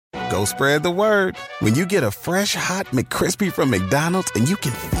go spread the word. When you get a fresh, hot McCrispy from McDonald's and you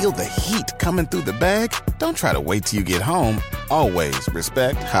can feel the heat coming through the bag, don't try to wait till you get home. Always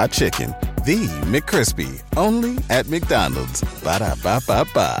respect hot chicken. The McCrispy, only at McDonald's.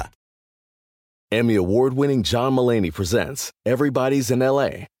 Ba-da-ba-ba-ba. Emmy award-winning John Mulaney presents Everybody's in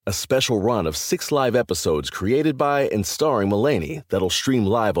L.A., a special run of 6 live episodes created by and starring Mulaney that'll stream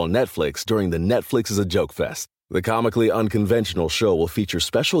live on Netflix during the Netflix is a Joke Fest. The comically unconventional show will feature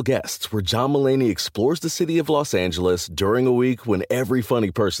special guests where John Mulaney explores the city of Los Angeles during a week when every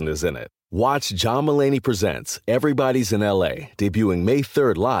funny person is in it. Watch John Mulaney Presents Everybody's in L.A., debuting May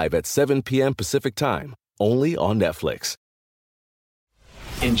 3rd live at 7 p.m. Pacific Time, only on Netflix.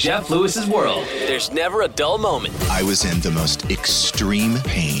 In Jeff Lewis's world, there's never a dull moment. I was in the most extreme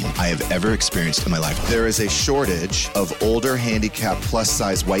pain I have ever experienced in my life. There is a shortage of older, handicapped,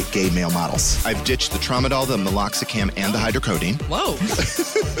 plus-size white gay male models. I've ditched the Tramadol, the Meloxicam, and the hydrocodone. Whoa.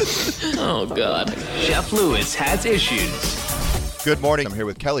 Oh, God. Jeff Lewis has issues. Good morning. I'm here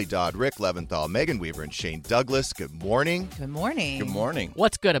with Kelly Dodd, Rick Leventhal, Megan Weaver, and Shane Douglas. Good morning. Good morning. Good morning.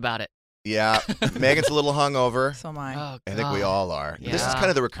 What's good about it? Yeah, Megan's a little hungover. So am I. Oh, I think we all are. Yeah. This is kind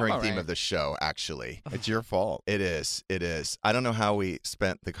of the recurring theme right. of the show, actually. It's your fault. It is. It is. I don't know how we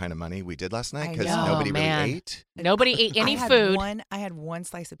spent the kind of money we did last night I because know. nobody Man. really ate. Nobody ate any I had food, I had one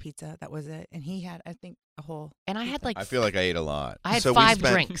slice of pizza. That was it. And he had, I think, a whole. and I had like I feel like I ate a lot. I had So we 5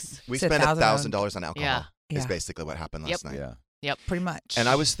 spent- drinks. We It's spent $1,000 $1,000 on alcohol. Yeah. Is Yeah. basically what happened last night. Yeah. Pretty much. And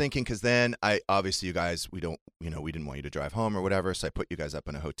I was thinking, because then obviously you guys, we didn't want you to drive home or whatever, so I put you guys up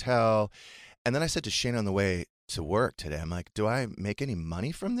in a hotel. And then I said to Shane on the way to work today, I'm like, do I make any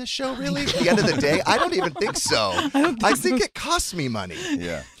money from this show, really? At the end of the day, I don't even think so. I think it costs me money.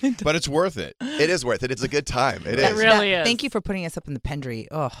 Yeah. But it's worth it. It is worth it. It's a good time. It It is. really is. Thank you for putting us up in the Pendry.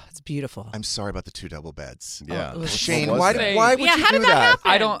 Oh, it's beautiful. I'm sorry about the 2 double beds. Yeah. it was- Shane, What was why that? would Yeah, you how do did that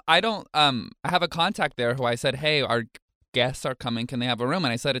happen? I have a contact there who I said, hey, our guests are coming. Can they have a room?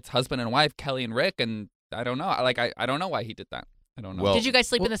 And I said, it's husband and wife, Kelly and Rick. And I don't know. I don't know why he did that. I don't know. Well, Did you guys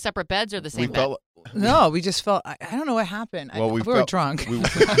sleep in the separate beds or the we same bed? felt No, we just felt, I don't know what happened. Well, we were felt- drunk.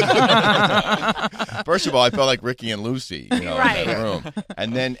 First of all, I felt like Ricky and Lucy, Right. in that room.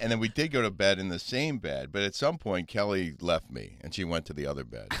 And then we did go to bed in the same bed, but at some point Kelly left me and she went to the other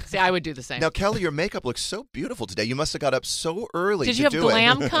bed. See, I would do the same. Now, Kelly, your makeup looks so beautiful today. You must have got up so early Did to you have do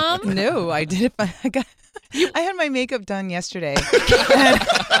glam it. come? No, I did it. I had my makeup done yesterday.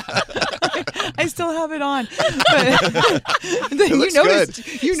 I still have it on. But then looks you noticed.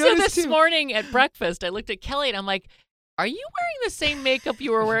 good. You So noticed this too. morning at breakfast, I looked at Kelly and I'm like, are you wearing the same makeup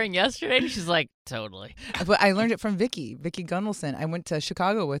you were wearing yesterday? And she's like, totally. But I learned it from Vicky Gunvalson. I went to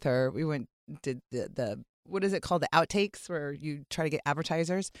Chicago with her. We did the what is it called? The outtakes, where you try to get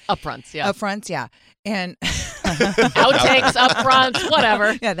advertisers. Upfronts, yeah. Upfronts, yeah. And Outtakes, upfronts,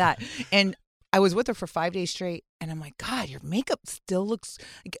 whatever. yeah, that. And I was with her for 5 days straight, and I'm like, God, your makeup still looks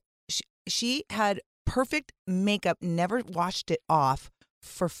like she had perfect makeup, never washed it off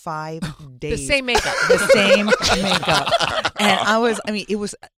for 5 days. The same makeup. The same makeup. And it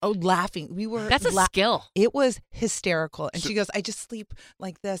was laughing. We were That's a skill. It was hysterical. And she goes, I just sleep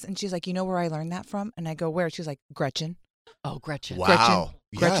like this. And she's like, you know where I learned that from? And I go, where? She's like, Gretchen. Oh, Gretchen. Wow.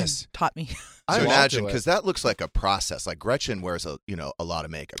 Gretchen Yes. taught me. I So imagine, into it. because that looks like a process. Like Gretchen wears a lot of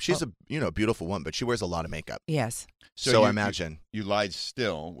makeup. She's a beautiful woman, but she wears a lot of makeup. Yes. So I imagine. You lied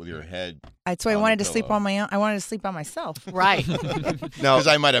still with your head. So I On wanted the to sleep pillow. on my own. I wanted to sleep by myself. Right. Now, Because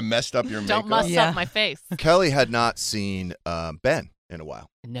I might have messed up your Don't makeup. muss Yeah. up my face. Kelly had not seen Ben in a while.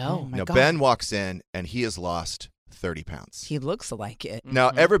 No. Oh, my Now, God. Ben walks in, and he has lost 30 pounds. He looks like it. Now,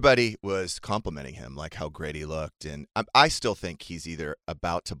 everybody was complimenting him, like how great he looked. And I still think he's either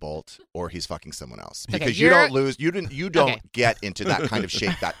about to bolt or he's fucking someone else. Okay, Because you you're- don't lose. You don't Okay. get into that kind of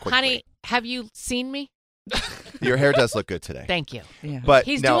shape that quickly. Honey, have you seen me? Your hair does look good today. Thank you. Yeah. But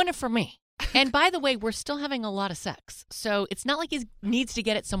He's now, doing it for me. And by the way, we're still having a lot of sex. So it's not like he needs to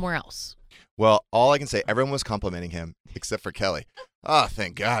get it somewhere else. Well, all I can say, everyone was complimenting him except for Kelly. Oh,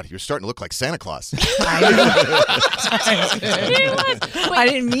 thank God. You're starting to look like Santa Claus. I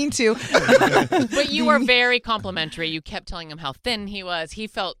didn't mean to. But you were very complimentary. You kept telling him how thin he was. He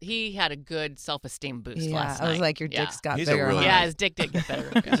felt he had a good self-esteem boost Yeah, last I was night. like, your Yeah. dick's got He's a bigger. really huh? Yeah, his dick did get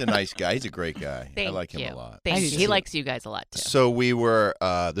better. He's a nice guy. He's a great guy. Thank I like him you. a lot. Thank I you. do He too. likes you guys a lot, too. So we were,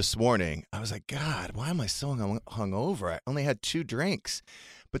 this morning, I was like, God, why am I so hungover? I only had 2 drinks.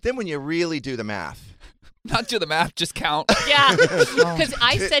 But then when you really do the math, Not do the math, just count. Yeah, because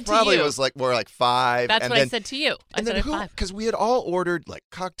I it said to probably you. was like more like 5. That's and what then, I said to you. I And said then at who? 5. Because we had all ordered like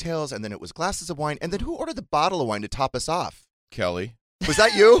cocktails, and then it was glasses of wine, and then who ordered the bottle of wine to top us off? Kelly. Was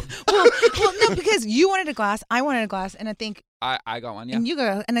that you? well, no, because you wanted a glass, I wanted a glass, and I think I got one. Yeah. And you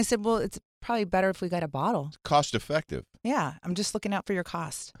go, and I said, well, it's probably better if we got a bottle. Cost effective. Yeah, I'm just looking out for your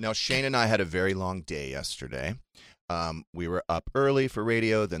cost. Now, Shane and I had a very long day yesterday. We were up early for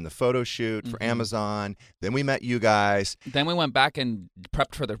radio, then the photo shoot for Amazon. Then we met you guys. Then we went back and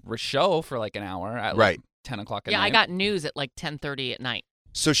prepped for the show for like an hour at Right. 10 o'clock at Yeah, night. I got news at like 10:30 at night.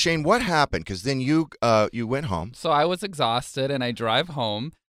 So, Shane, what happened? Because then you went home. So I was exhausted, and I drive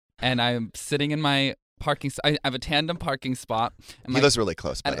home, and I'm sitting in my parking. I have a tandem parking spot. And He my, lives really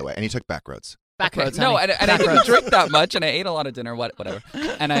close, by the way, and he took back roads. Back roads, No, honey. and I didn't drink that much, and I ate a lot of dinner, whatever.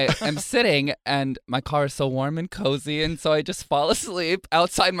 And I'm sitting, and my car is so warm and cozy, and so I just fall asleep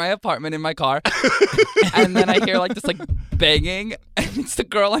outside my apartment in my car. And then I hear like this like banging, and it's the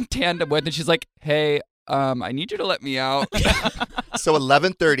girl I'm tandem with, and she's like, "Hey, I need you to let me out." So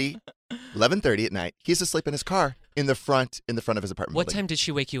 11:30 at night, he's asleep in his car in the front of his apartment What building. time did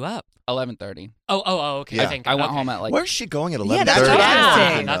she wake you up? 11:30. Oh, okay. Yeah. Thank I went okay. home at like. Where's she going at 11:30? Yeah, that's what I was Yeah.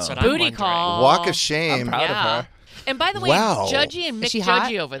 saying. That's what I'm Booty wondering. call. Walk of shame. I'm proud Yeah. of her. And by the way, Wow. Judgy and Is Mick she hot?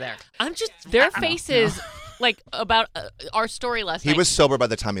 Judgy over there. I'm just Their faces, like about our story last He night. was sober by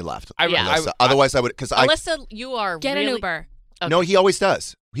the time he left. Yeah. Alyssa. Otherwise, I would because I. Alyssa, you are Get really... an Uber. Okay. No, he always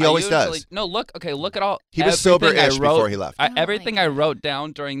does. He I always usually- does. No, look at all. He was sober-ish everything I wrote- before he left. Everything I wrote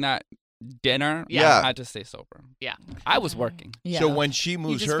down during that dinner, Yeah. I had to stay sober. Yeah. I was working. Yeah. So when she You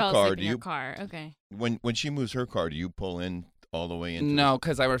moves just her fell car, asleep do in your you car. Okay. when she moves her car, do you pull in all the way into? No,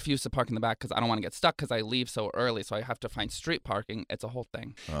 because I refuse to park in the back because I don't want to get stuck because I leave so early, so I have to find street parking. It's a whole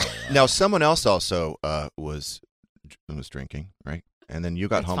thing. Oh, wow. Now, someone else also was drinking, right? And then you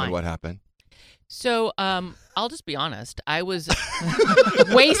got That's home, fine. and what happened? So, I'll just be honest. I was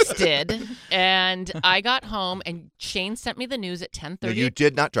wasted, and I got home, and Shane sent me the news at 10:30. No, you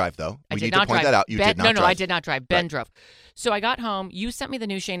did not drive, though. I We did need not to point drive. that out. You Ben, did not no, drive. No, I did not drive. Ben Right. drove. So I got home. You sent me the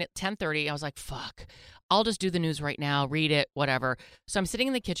news, Shane, at 10:30. I was like, fuck. I'll just do the news right now, read it, whatever. So I'm sitting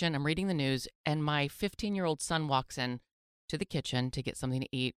in the kitchen. I'm reading the news, and my 15-year-old son walks in to the kitchen to get something to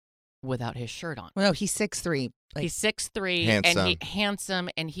eat without his shirt on. Well, no, he's 6'3". Like, He's 6'3", Handsome. and handsome,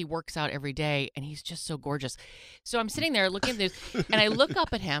 and he works out every day, and he's just so gorgeous. So I'm sitting there looking at this, and I look up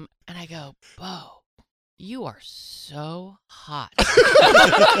at him, and I go, Bo, you are so hot.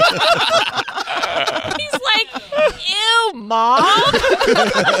 He's like, ew, Mom.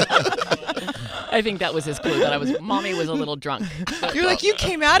 I think that was his clue that Mommy was a little drunk. you're like, you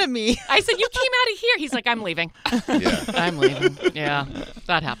came out of me. I said, you came out of here. He's like, I'm leaving. Yeah. I'm leaving. Yeah,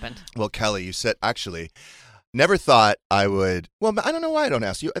 that happened. Well, Kelly, you said actually. Never thought I would. Well, I don't know why I don't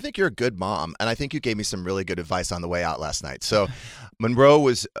ask you. I think you're a good mom, and I think you gave me some really good advice on the way out last night. So, Monroe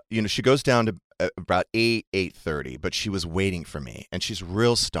was, she goes down to about 8:30, but she was waiting for me, and she's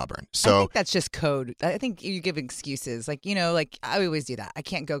real stubborn. I So, think that's just code. I think you give excuses. Like, like I always do that. I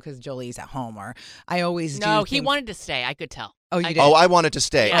can't go because Jolie's at home, or I always do. No, he things- wanted to stay. I could tell. Oh, you did? I wanted to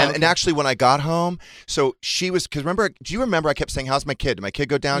stay, Yeah. and actually, when I got home, so she was because remember? Do you remember? I kept saying, "How's my kid? Did my kid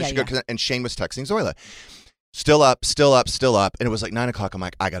go down?" Yeah, She go, and Shane was texting Zoila. Still up, and it was like 9 o'clock. I'm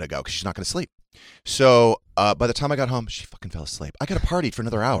like, I gotta go because she's not gonna sleep. So by the time I got home, she fucking fell asleep. I got to party for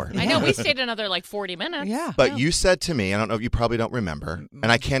another hour. I know. We stayed another like 40 minutes. Yeah. But you said to me, I don't know if you probably don't remember,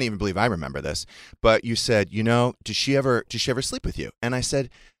 and I can't even believe I remember this, but you said, does she ever sleep with you? And I said,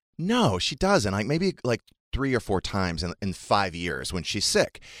 no, she doesn't. Like maybe like 3 or 4 times in 5 years when she's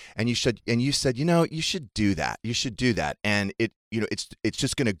sick. And you said, you should do that. You should do that. And it's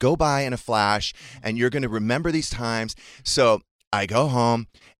just going to go by in a flash, and you're going to remember these times. So I go home.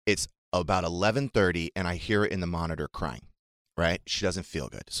 It's about 11:30, and I hear her in the monitor crying. Right? She doesn't feel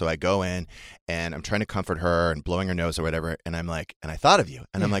good. So I go in, and I'm trying to comfort her and blowing her nose or whatever. And I'm like, and I thought of you.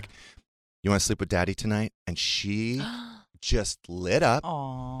 And I'm like, you want to sleep with Daddy tonight? And she just lit up.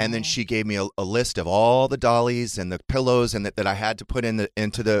 Aw. And then she gave me a list of all the dollies and the pillows and that I had to put into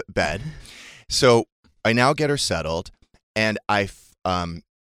the bed. So I now get her settled, and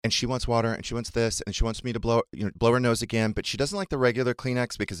and she wants water, and she wants this, and she wants me to blow her nose again, but she doesn't like the regular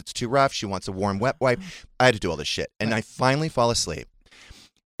Kleenex because it's too rough. She wants a warm wet wipe. I had to do all this shit, and I finally fall asleep,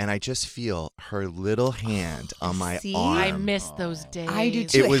 and I just feel her little hand on my See? arm. I miss those days. I do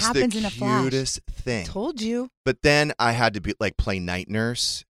too. It It was the happens in a flash. cutest thing. Told you. But then I had to play night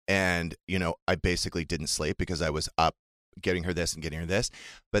nurse, and I basically didn't sleep because I was up getting her this and getting her this.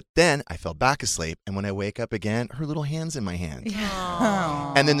 But then I fell back asleep, and when I wake up again, her little hand's in my hand.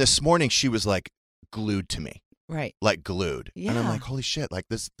 Yeah. And then this morning she was like glued to me. Right. Like glued. And I'm Yeah. like, holy shit, like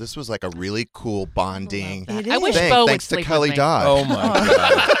this was like a really cool bonding It I wish is. thing. Bo would Thanks to sleep Kelly with me. Dodd. Oh my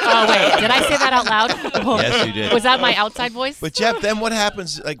God. Oh, wait. Did I say that out loud? Yes, you did. Was that my outside voice? But Jeff, then what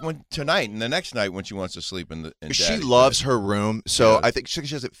happens like when tonight and the next night when she wants to sleep in She Daddy's loves bed? her room, so Yeah. I think she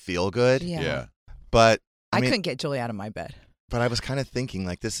doesn't feel good. Yeah. Yeah. But I mean, couldn't get Julie out of my bed. But I was kind of thinking,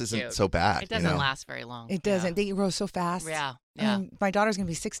 like, this isn't Dude, so bad. It doesn't last very long. It doesn't. They grow so fast. Yeah. My daughter's going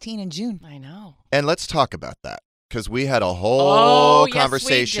to be 16 in June. I know. And let's talk about that because we had a whole Oh, yes, we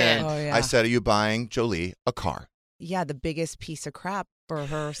conversation. did. Oh, yeah. I said, are you buying Jolie a car? Yeah, the biggest piece of crap for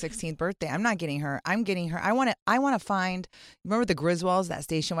her 16th birthday. I'm not getting her. I'm getting her. I want to find. Remember the Griswolds, that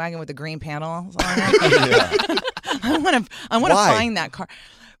station wagon with the green panels on it? I want to Why? find that car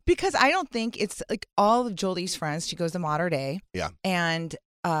because I don't think it's like all of Jolie's friends. She goes to Mater Dei. Yeah. And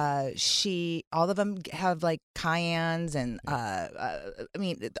all of them have like Cayennes and I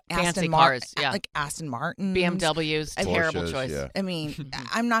mean Fancy cars, yeah. like Aston Martin, BMWs, terrible Porsches, choice. yeah. I mean,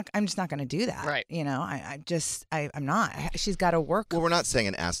 I'm just not going to do that. Right. You know, I'm not. She's got to work. Well, we're not saying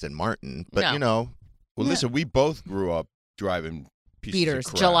an Aston Martin, but No. you know, Well, listen, we both grew up driving pieces Beaters.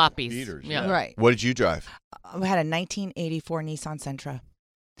 of crap. Jalopies. Beaters, Yeah. Right. what did you drive? I had a 1984 Nissan Sentra.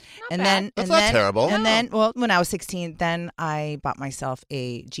 Not And bad. then That's and not then, terrible. And then, well, when I was 16, then I bought myself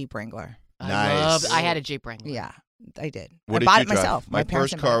a Jeep Wrangler. Nice. I had a Jeep Wrangler. Yeah, I did. What I did bought you it drive? myself. My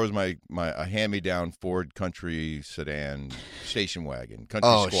parents first didn't buy car it. was my a hand-me-down Ford Country sedan station wagon, Country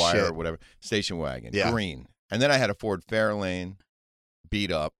Oh, Squire shit. or whatever, station wagon, Yeah. green. And then I had a Ford Fairlane,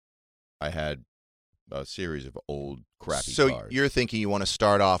 beat up. I had a series of old crappy So cars. you're thinking you want to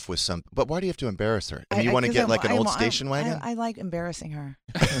start off with some, but why do you have to embarrass her? I mean, you want to 'cause get I'm- like an I'm- old I'm- station wagon? I like embarrassing her.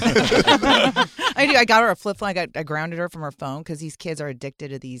 I do. I got her a flip phone. I grounded her from her phone because these kids are addicted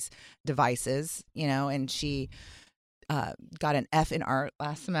to these devices, you know. And she got an F in art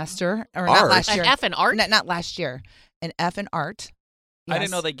last semester, or not Art? last An year. F in art? Not last year. An F in art. I didn't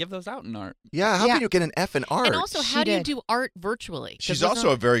Yes. know they give those out in art. Yeah, how Yeah. can you get an F in art? And also, She how do you did. do art virtually? 'Cause She's wasn't- also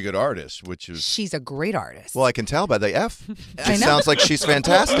a very good artist, which is She's a great artist. Well, I can tell by the F. I It know. sounds like she's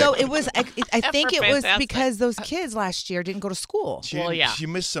fantastic. No, it was. I think it was fantastic. because those kids last year didn't go to school. she, Well, didn't- yeah. she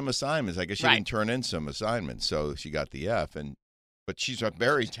missed some assignments. I guess she Right. didn't turn in some assignments, so she got the F. But she's a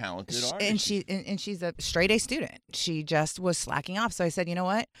very talented artist. And she's a straight A student. She just was slacking off. So I said, you know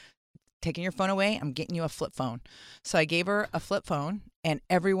what? Taking your phone away, I'm getting you a flip phone. So I gave her a flip phone, and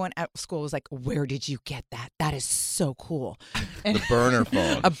everyone at school was like, "Where did you get that? That is so cool." And The burner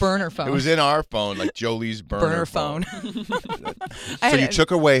phone. a burner phone. It was in our phone, like Jolie's burner phone. So you took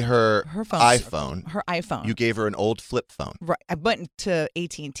away her phone, iPhone. Her iPhone. You gave her an old flip phone. Right. I went to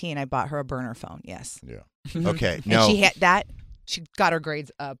AT&T and I bought her a burner phone. Yes. Yeah. Okay. And No. she had that. She got her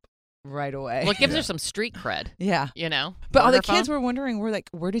grades up right away. Well, it gives her some street cred, yeah. you know? But all the Burner kids phone? were wondering,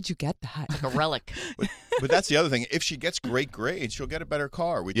 where did you get that? Like a relic. But that's the other thing. If she gets great grades, she'll get a better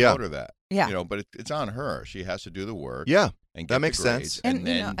car. We Yeah. told her that. Yeah. You know, but it's on her. She has to do the work. Yeah. And That get the makes grades, sense. And, And,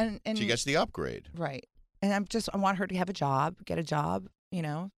 you then know, and she gets the upgrade. right. And I want her to have a job, get a job, you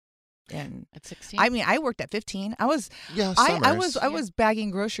know. And At 16? I mean, I worked at 15. I was Summers. I was bagging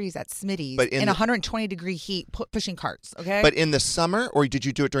groceries at Smitty's But in in the- 120-degree heat, pushing carts. Okay. But in the summer, or did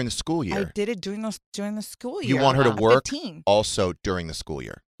you do it during the school I year? did it during the school You year. want her to Wow. work 15. also during the school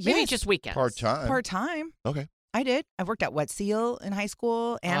year. Maybe Yes. just weekends. Part-time. Part time. Okay. I did. I worked at Wet Seal in high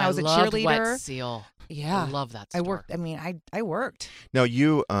school, and Oh, I was a loved cheerleader. Wet Seal. Yeah, I love that I store. worked. I mean, I worked. Now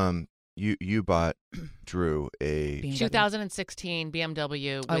you bought Drew a BMW. 2016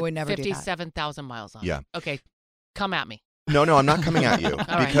 BMW with I would never do that. 57,000 miles on it. Yeah. Okay, come at me. No, I'm not coming at you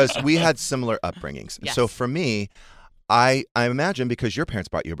right. because we had similar upbringings. Yes. So for me, I imagine because your parents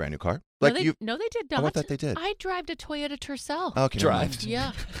bought you a brand new car, like no, you. no, they did Oh, not. I thought they did. I drive a Toyota Tercel. Okay, never mind. Drived.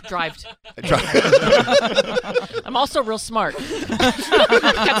 Yeah, drived. Drive. I'm also real smart.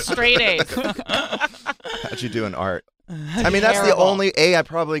 Got straight A's. How'd you do in art? I mean, that's the Terrible. only A I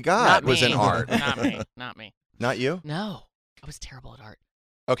probably got Not was me. in art. Not me. Not me. Not you? No, I was terrible at art.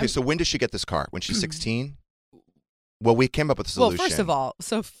 Okay, so when does she get this car? When she's 16? Well, we came up with a Well, solution. first of all,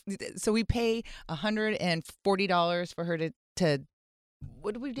 so we pay $140 for her to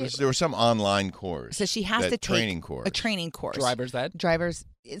what do we do? There was some online course. So she has that to take training course. a training course. Driver's ed. Drivers.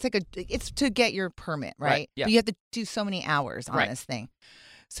 It's to get your permit, right? Right, yeah. But you have to do so many hours on Right. this thing.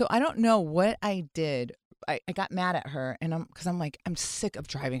 So I don't know what I did. I got mad at her, and because I'm like, I'm sick of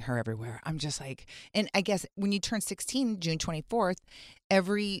driving her everywhere. I'm just like, and I guess when you turn 16, June 24th,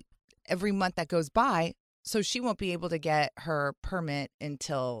 every month that goes by, so she won't be able to get her permit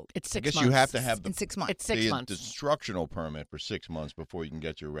until It's I 6 guess months. you have to have in 6 months. It's 6 the months. instructional permit for 6 months before you can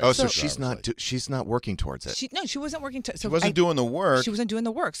get your Oh, regular so she's driver's not license. she's not working towards it. She wasn't working. So She wasn't doing the work. She wasn't doing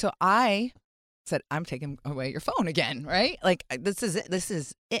the work. So I said, I'm taking away your phone again, right? Like, this is it. This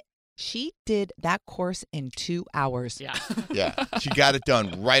is it. She did that course in 2 hours. Yeah. Yeah, she got it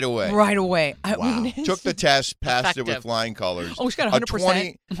done right away. Right away. I Wow. mean, Took the test, passed it with Effective. flying colors. Oh, she got A 100%.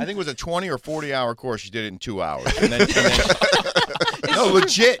 20, I think it was a 20 or 40 hour course. She did it in 2 hours. And then No,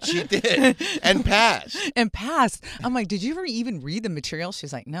 legit, she did. And passed. And passed. I'm like, did you ever even read the material?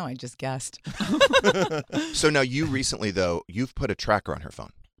 She's like, no, I just guessed. So now you recently, though, you've put a tracker on her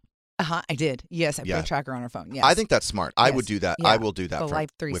phone. I did. Yes, I Yeah. put a tracker on her phone. Yes. I think that's smart. I would Yes. do that. Yeah. I will do that The for Life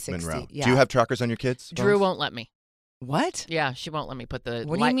with 360. Monroe. Yeah. Do you have trackers on your kids? Drew won't let me. What? Yeah, she won't let me put the.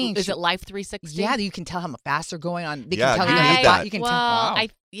 What do you mean? Is it Life 360? Yeah, you can tell how fast they're going on. They Yeah, can tell you you need know, that. You can well, tell.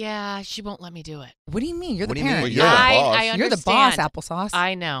 yeah, she won't let me do it. What do you mean? You're What the do you mean? parent. Well, you're the boss. I understand. You're the boss, applesauce.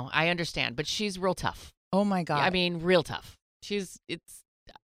 I know. I understand, but she's real tough. Oh my god. I mean, real tough. But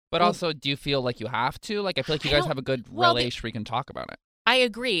Well- also, do you feel like you have to? Like, I feel like you I guys don't- have a good well, relation where you can talk about it. I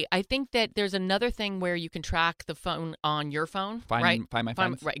agree. I think that there's another thing where you can track the phone on your phone, Find right? my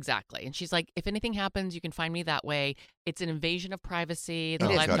friends. Right, exactly. And she's like, if anything happens, you can find me that way. It's an invasion of privacy. Oh,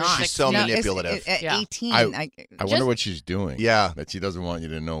 The Life God. 360. She's so No, manipulative. At Yeah. 18, I Just- wonder what she's doing. Yeah. That she doesn't want you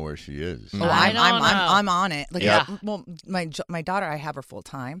to know where she is. Oh, I I'm don't know. I'm on it. Like, Yeah. well, my daughter, I have her full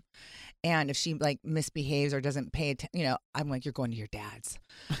time, and if she like misbehaves or doesn't pay attention, I'm like, you're going to your dad's.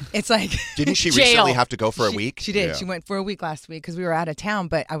 It's like Didn't she Jail. recently have to go for a She- week? She did. Yeah. She went for a week last week because we were out of town.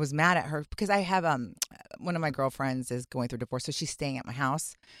 But I was mad at her because I have one of my girlfriends is going through divorce, so she's staying at my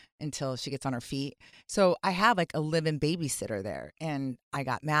house until she gets on her feet. So I have like a live-in babysitter there, and I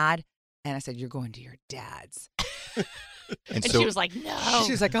got mad and I said, "You're going to your dad's." And so, she was like, no.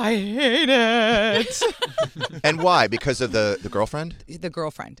 She's like, "I hate it." and why? Because of the girlfriend? The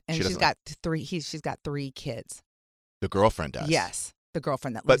girlfriend, and She she's doesn't got three. She's got 3 kids. The girlfriend does. Yes, the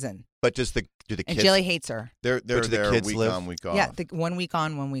girlfriend that But lives in, But do the and kids? Jilly hates her. They're do the there kids week live? on, week off. Yeah, 1 week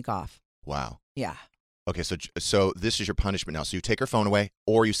on, 1 week off. Wow. Yeah. Okay, so this is your punishment now. So you take her phone away,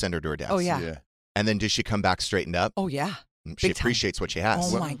 or you send her to her dad's. Oh yeah. And then does she come back straightened up? Oh yeah. She big time. appreciates what she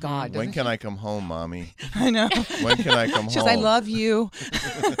has. Oh my God. When doesn't can I come home, Mommy? I know. When can I come She home? says, I love you.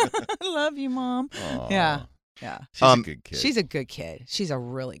 I love you, Mom. Aw. Yeah. Yeah. She's a good kid. She's a good kid. She's a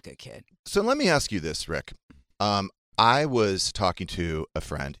really good kid. So let me ask you this, Rick. I was talking to a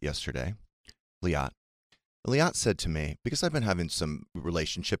friend yesterday, Liat. Liat said to me, because I've been having some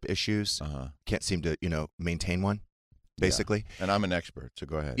relationship issues, can't seem to, maintain one, basically. Yeah. And I'm an expert, so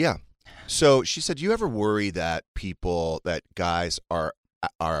go ahead. Yeah. So she said, you ever worry that guys are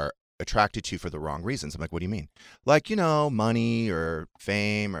attracted to you for the wrong reasons? I'm like, what do you mean? Like, money or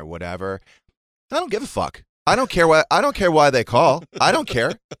fame or whatever. I don't give a fuck. I don't care why they call. I don't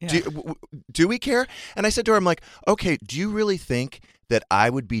care. Yeah. Do we care? And I said to her, I'm like, okay, do you really think that I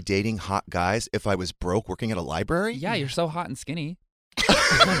would be dating hot guys if I was broke working at a library? Yeah, you're so hot and skinny.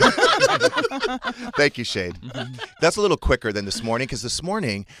 Thank you, Shade. That's a little quicker than this morning, because this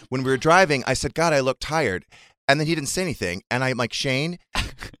morning when we were driving, I said, God, I look tired. And then he didn't say anything. And I'm like, Shane, and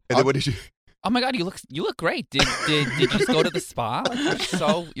then what did you... Oh my God, you look great. Did you just go to the spa?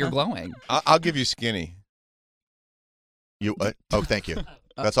 Like, you're glowing. I'll give you skinny. You? Oh, thank you.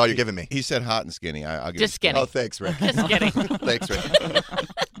 That's all you're giving me. He said hot and skinny. I'll give Just you skinny. skinny. Oh, thanks, Rick. Just kidding. Thanks, Rick.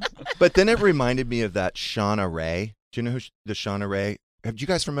 But then it reminded me of that Shauna Ray. Do you know who the Shauna Ray? Are you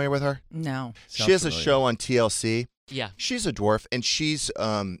guys familiar with her? No. She has a show on TLC. Yeah. She's a dwarf, and she's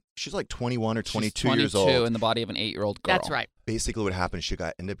like 21 or 22 She's years old. in the body of an 8-year-old girl. That's right. Basically, what happened is she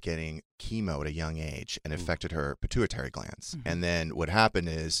ended up getting chemo at a young age, and it affected her pituitary glands. Mm-hmm. And then what happened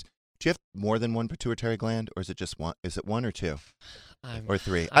is, do you have more than one pituitary gland, or is it just one? Is it one or two? Or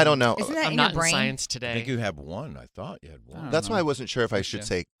three? I don't know. Isn't that I'm in not your brain? in science I today. think you have one. I thought you had one. That's know. why I wasn't sure if I Me should too.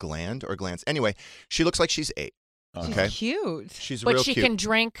 say gland or glands. Anyway, she looks like she's 8. Okay. Cute. She's But real she cute. can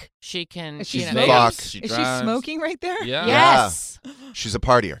drink. She can. Is she you know, smoking? Fuck. She Is she drives. smoking right there? Yeah. Yes. She's a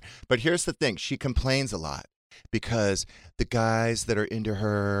partier. But here's the thing. She complains a lot because the guys that are into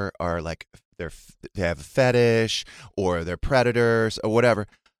her are like, they have a fetish or they're predators or whatever.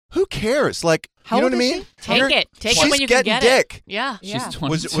 Who cares? Like, How you know old what I is mean? she? Take You're- it. Take she's it when you can getting get dick. it. Yeah. She's Yeah.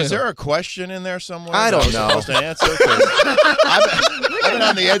 22. Was there a question in there somewhere? I that don't was know. supposed to answer? 'Cause I've been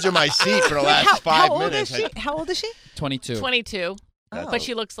on the edge of my seat for the last How 5 old minutes. is she? How old is she? 22. 22. Oh. But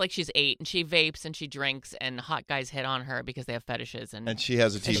she looks like she's 8, and she vapes and she drinks, and hot guys hit on her because they have fetishes. And And she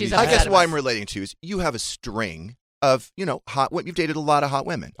has a TV she's show. I upset guess about what it. I'm relating to is you have a string of, hot women. You've dated a lot of hot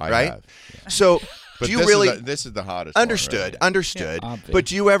women, I right? have, yeah. So But do you this really... Is this is the hottest one, Understood, right? understood. Yeah. Obvi. But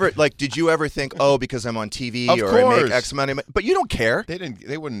did you ever think, oh, because I'm on TV Of or I course. make X money, but you don't care.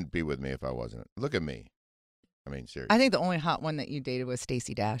 They wouldn't be with me if I wasn't. Look at me. I mean, seriously. I think the only hot one that you dated was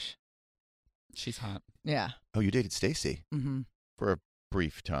Stacey Dash. She's hot. Yeah. Oh, you dated Stacy. Mm-hmm. For a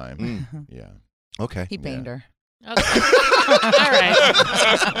brief time. Mm. Yeah. Okay. He banged her. Okay. All right.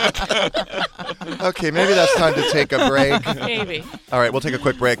 Okay, maybe that's time to take a break. Maybe. All right, we'll take a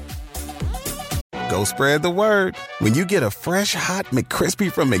quick break. go spread the word. When you get a fresh hot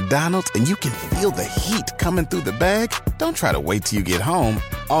McCrispy from McDonald's and you can feel the heat coming through the bag, don't try to wait till you get home.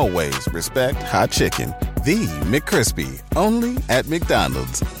 Always respect hot chicken. The McCrispy, only at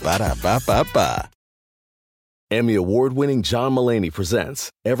McDonald's. Ba-da-ba-ba-ba. Emmy award-winning John Mulaney presents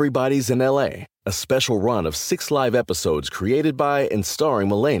Everybody's in L.A., a special run of 6 live episodes created by and starring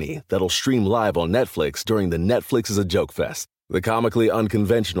Mulaney that'll stream live on Netflix during the Netflix is a Joke Fest. The comically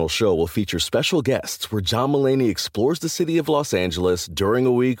unconventional show will feature special guests where John Mulaney explores the city of Los Angeles during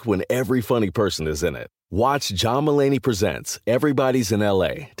a week when every funny person is in it. Watch John Mulaney Presents Everybody's in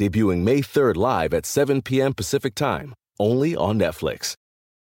L.A., debuting May 3rd live at 7 p.m. Pacific Time, only on Netflix.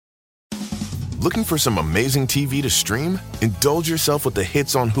 Looking for some amazing TV to stream? Indulge yourself with the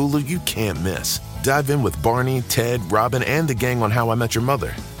hits on Hulu you can't miss. Dive in with Barney, Ted, Robin, and the gang on How I Met Your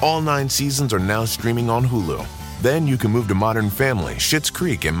Mother. All 9 seasons are now streaming on Hulu. Then you can move to Modern Family, Schitt's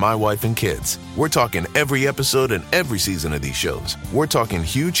Creek, and My Wife and Kids. We're talking every episode and every season of these shows. We're talking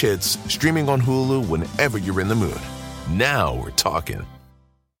huge hits, streaming on Hulu whenever you're in the mood. Now we're talking.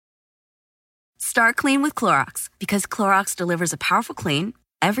 Start clean with Clorox, because Clorox delivers a powerful clean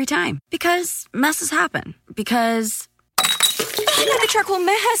every time. Because messes happen. Because the charcoal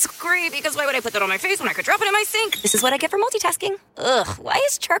mask. Great, because why would I put that on my face when I could drop it in my sink? This is what I get for multitasking. Ugh, why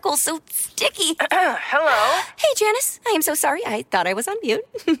is charcoal so sticky? Hello? Hey, Janice. I am so sorry. I thought I was on mute.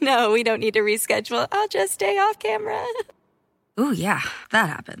 No, we don't need to reschedule. I'll just stay off camera. Ooh, yeah, that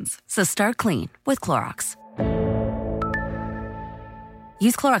happens. So start clean with Clorox.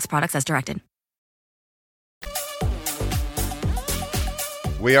 Use Clorox products as directed.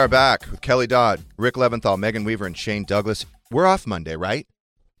 We are back with Kelly Dodd, Rick Leventhal, Megan Weaver, and Shane Douglas. We're off Monday, right?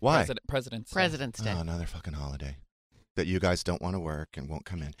 Why? President's Day. Oh, another fucking holiday that you guys don't want to work and won't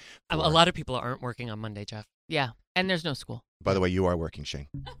come in. A lot of people aren't working on Monday, Jeff. Yeah, and there's no school. By the way, you are working, Shane.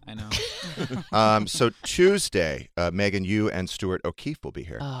 I know. So Tuesday, Megan, you and Stuart O'Keefe will be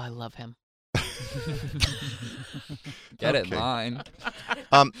here. Oh, I love him. Get it in line.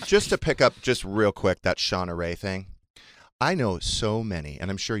 Just to pick up just real quick that Shauna Ray thing. I know so many, and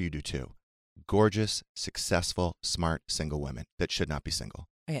I'm sure you do too, gorgeous, successful, smart, single women that should not be single.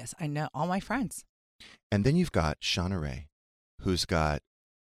 Yes, I know all my friends. And then you've got Shauna Ray, who's got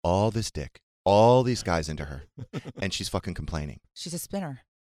all this dick, all these guys into her, and she's fucking complaining. She's a spinner.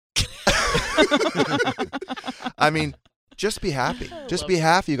 I mean, just be happy. Just be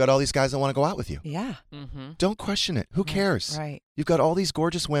happy you got all these guys that want to go out with you. Yeah. Mm-hmm. Don't question it. Who cares? Right. You've got all these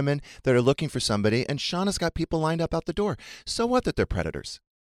gorgeous women that are looking for somebody, and Shauna's got people lined up out the door. So what that they're predators?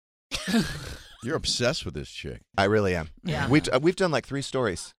 You're obsessed with this chick. I really am. Yeah. We've done like 3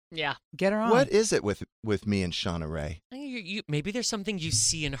 stories. Yeah. Get her on. What is it with me and Shauna Ray? Maybe there's something you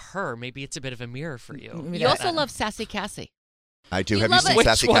see in her. Maybe it's a bit of a mirror for you. You also love Sassy Cassie. I do. You Have you love seen it.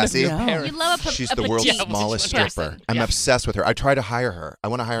 Sassy Which one of Cassie? your No. parents? You love a She's a the world's petite smallest person. stripper. I'm Yeah. obsessed with her. I try to hire her. I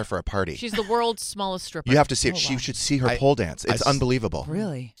want to hire her for a party. She's the world's smallest stripper. You have to see it. Oh, She wow. should see her I- pole dance. It's I- unbelievable.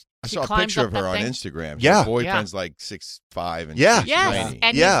 Really? I She saw a climbs picture up of her that on thing. Instagram. Yeah. Her boyfriend's like 6'5" and Yeah. she's Yes, tiny.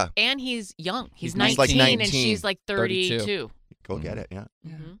 and Yeah. he's young. He's He's 19, like and 19. she's like 32. Go get it. Yeah.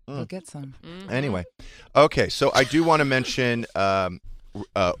 Yeah. Mhm. Go get some. Mhm. Anyway, okay. So I do want to mention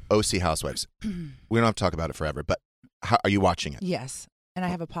OC Housewives. We don't have to talk about it forever, but how, are you watching it? Yes. And I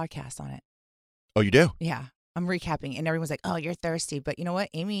have a podcast on it. Oh, you do? Yeah. I'm recapping. And everyone's like, oh, you're thirsty. But you know what?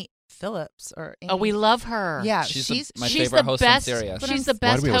 Amy Phillips or Amy, Oh, we love her. Yeah. She's my she's favorite the host best. on Sirius. She's the Why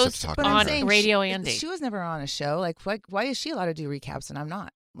best do we always have to host talk But I'm on saying Radio she, Andy. She was never on a show. Like, why is she allowed to do recaps and I'm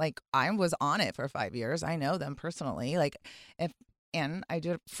not? Like, I was on it for 5 years. I know them personally. Like, and I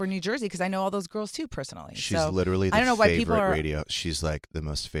do it for New Jersey because I know all those girls too personally. She's so, literally the I don't know why people favorite are. radio. She's like the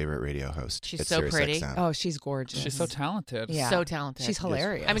most favorite radio host. She's at so Sirius pretty. XM. Oh, she's gorgeous. She's so talented. Yeah. So talented. She's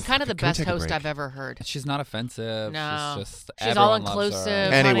hilarious. I mean, kind of the Can we best take a host break? I've ever heard. She's not offensive. No. She's just She's everyone loves all-inclusive.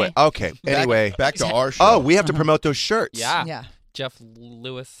 her. Anyway, Funny. okay. Anyway, Back to our show. oh, we have to promote those shirts. Yeah. Yeah. Jeff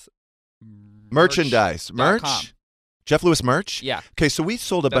Lewis. Merchandise. Merch.com. Merch. Jeff Lewis merch. Yeah. Okay, so we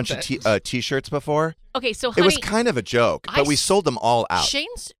sold a That's bunch it. of t-shirts before. Okay, so It honey, was kind of a joke, but we sold them all out. Shane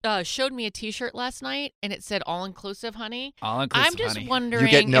showed me a T-shirt last night, and it said "all-inclusive, honey." All-inclusive, I'm just honey. wondering.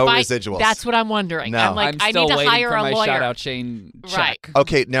 You get no if residuals. That's what I'm wondering. No. I'm like, I'm I still need to waiting hire for a my lawyer. shout out Shane Right. check.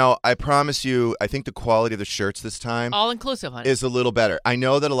 Okay, now I promise you, I think the quality of the shirts this time All-inclusive, honey. is a little better. I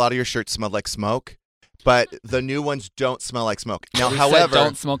know that a lot of your shirts smell like smoke, but the new ones don't smell like smoke. Now, We however, said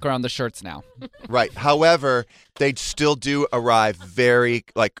don't smoke around the shirts now. right. However, they still do arrive very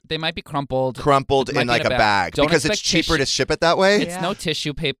like They might be crumpled. crumpled It might in be like a bag Don't because it's expect cheaper to tissue. ship it that way. It's no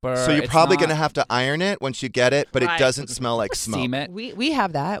tissue paper. So you're It's probably not- going to have to iron it once you get it, but it Right. doesn't smell like smoke. steam it. We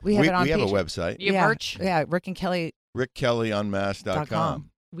have that. We have it on we have a page. website. Your yeah. merch. Yeah. Rick and Kelly. RickKellyUnmasked.com.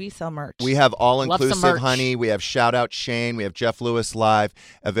 We sell merch. We have all Love some inclusive, merch. honey. We have Shout Out Shane. We have Jeff Lewis Live,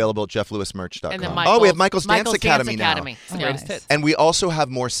 available at jefflewismerch.com. And then Oh, we have Michael's Michael's Dance Academy now. It's the greatest hits. And we also have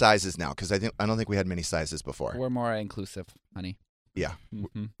more sizes now because I don't think we had many sizes before. We're more inclusive, honey. Yeah,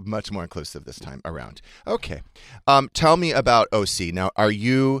 Mm-hmm. much more inclusive this time around. Okay, tell me about OC. Now,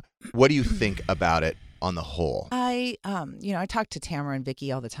 what do you think about it on the whole? I talk to Tamara and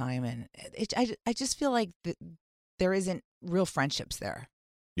Vicky all the time, and I just feel like there isn't real friendships there.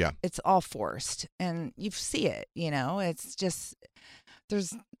 Yeah. It's all forced, and you see it, it's just,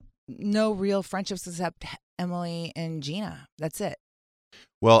 there's no real friendships except Emily and Gina. That's it.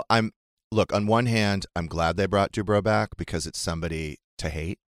 Well, look, on one hand, I'm glad they brought Dubrow back because it's somebody to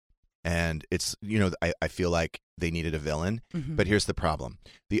hate. And it's, I feel like they needed a villain. Mm-hmm. But here's the problem.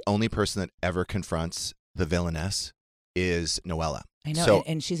 The only person that ever confronts the villainess is Noella. I know, So,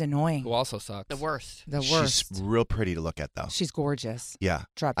 and she's annoying. Who also sucks. The worst. The worst. she's real pretty to look at, though. She's gorgeous. Yeah.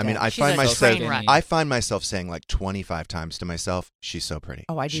 Drop I mean, dead. I She's find a myself train wreck. I find myself saying like 25 times to myself, she's so pretty.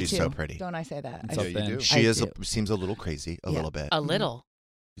 Oh, I do She's too. so pretty. Don't I say that? It's I so you thin. do. She I is do. seems a little crazy, a Yeah. little bit. A little.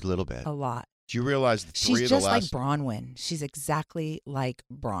 A little bit. A lot. Do you realize the three She's of the just like last? Bronwyn. She's exactly like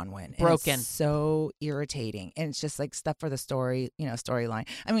Bronwyn. And Broken. It's so irritating. And it's just like stuff for the storyline.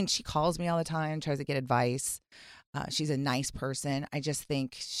 I mean, she calls me all the time, tries to get advice. She's a nice person. I just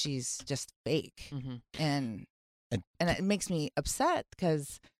think she's just fake. Mm-hmm. And And- it makes me upset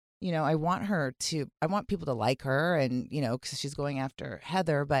because, I want people to like her and, because she's going after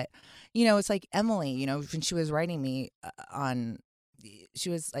Heather. But, it's like Emily, when she was writing me she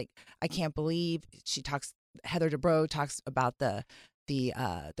was like, I can't believe Heather Dubrow talks about the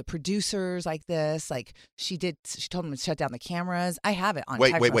producers like this. Like she told them to shut down the cameras. I have it on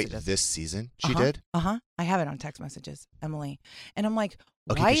text messages. This season she did? Uh-huh. I have it on text messages, Emily. And I'm like,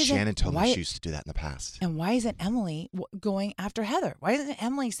 Okay, why because isn't Shannon told me she used to do that in the past. And why isn't Emily going after Heather? Why isn't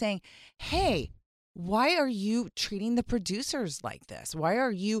Emily saying, hey, why are you treating the producers like this? Why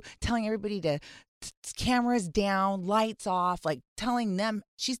are you telling everybody to cameras down, lights off, like telling them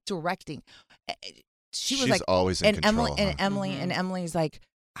she's directing? She's like always in control. And Emily's like,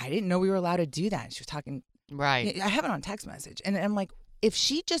 I didn't know we were allowed to do that. She was talking. Right. I have it on text message. And I'm like, if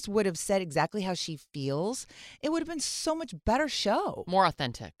she just would have said exactly how she feels, it would have been so much better show. More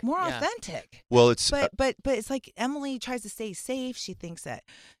authentic. More Yeah. authentic. Well, it's but it's like Emily tries to stay safe. She thinks that,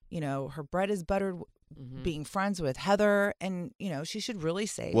 her bread is buttered Mm-hmm. being friends with Heather, and she should really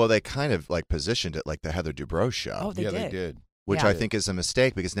say. well, they kind of like positioned it like the Heather Dubrow show. Oh, they yeah, did. they did. Which Yeah. I think is a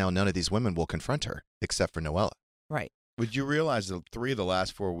mistake because now none of these women will confront her except for Noella. Right. Would you realize that 3 of the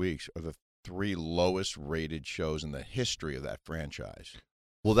last 4 weeks are the 3 lowest rated shows in the history of that franchise?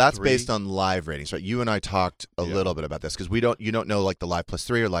 Well, that's 3. based on live ratings, right? You and I talked a Yeah. little bit about this because you don't know like the live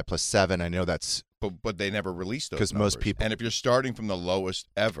 +3 or live +7. I know that's But they never released those 'Cause most numbers. people- And if you're starting from the lowest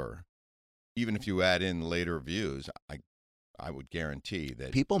ever, even if you add in later views, I would guarantee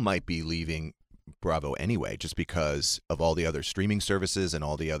that people might be leaving Bravo anyway, just because of all the other streaming services and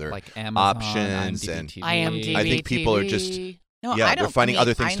all the other Like Amazon, options IMDb and TV. IMDb. I think people are just TV. No, Yeah, I they're don't, finding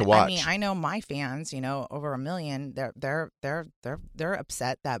other things to watch. I mean, I know my fans, over 1 million. They're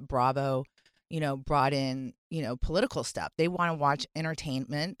upset that Bravo, brought in, political stuff. They want to watch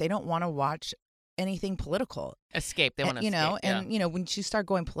entertainment. They don't want to watch anything political. Escape. They want to And, escape. and when you start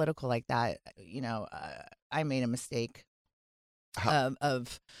going political like that, I made a mistake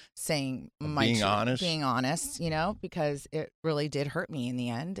of saying being honest? being honest, because it really did hurt me in the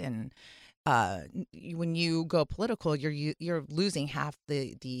end. And when you go political, you're losing half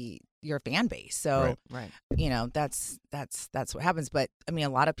your fan base. So Right. that's what happens. But I mean, a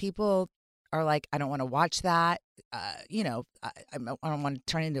lot of people are like, I don't want to watch that. I don't want to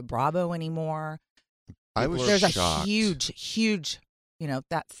turn into Bravo anymore. I was There's shocked. a huge,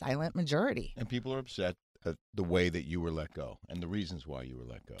 that silent majority. and people are upset at the way that you were let go and the reasons why you were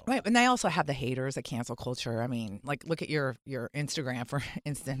let go. Right, and they also have the haters, the cancel culture. I mean, like, look at your Instagram, for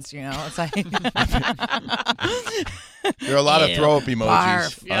instance. It's like There are a lot of throw up emojis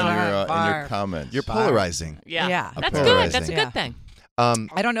Barf. in Yeah. your Barf. comments. You're polarizing. Yeah. Yeah. That's Polarizing. good. That's a Yeah. good thing.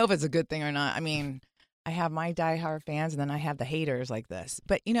 I don't know if it's a good thing or not. I mean, I have my diehard fans, and then I have the haters like this.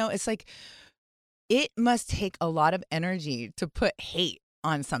 But it's like it must take a lot of energy to put hate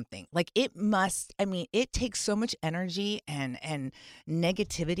on something. Like it takes so much energy and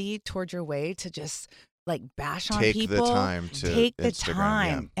negativity toward your way to just like bash on Take people. the time to take the Instagram,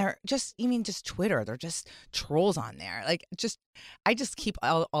 time, or just Twitter. They're just trolls on there. Like I just keep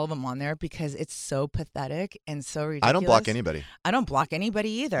all of them on there because it's so pathetic and so ridiculous. I don't block anybody. I don't block anybody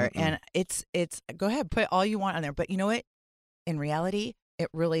either. Mm-mm. And it's go ahead, put all you want on there. But you know what? In reality, it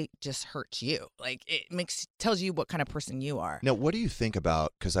really just hurts you. Like it tells you what kind of person you are. Now, what do you think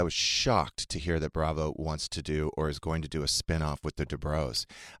about, because I was shocked to hear that Bravo wants to do or is going to do a spinoff with the Dubrows.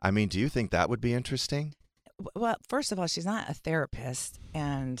 I mean, do you think that would be interesting? Well, first of all, she's not a therapist,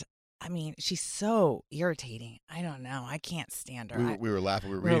 and I mean, she's so irritating. I don't know. I can't stand her. We were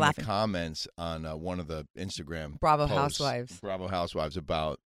laughing. We were reading the comments on one of the Instagram Bravo posts, Housewives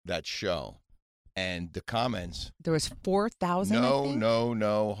about that show. And the comments. There was 4,000.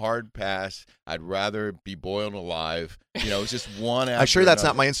 No, hard pass. I'd rather be boiled alive. It's just one after I'm sure that's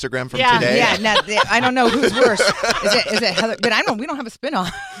another. not my Instagram from today. Yeah, I don't know who's worse. Is it Heather? But we don't have a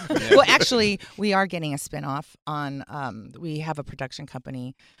spinoff. Yeah. Well, actually, we are getting a spinoff on. We have a production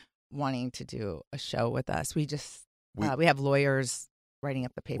company wanting to do a show with us. We have lawyers writing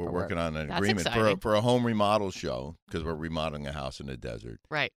up the paperwork. We're working on an That's agreement exciting. for a home remodel show because we're remodeling a house in the desert.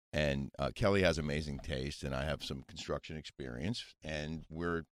 Right. And Kelly has amazing taste, and I have some construction experience, and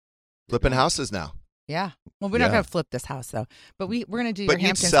we're Flipping houses now. Yeah. Well, we're not going to flip this house, though. But we're going to do your But you'd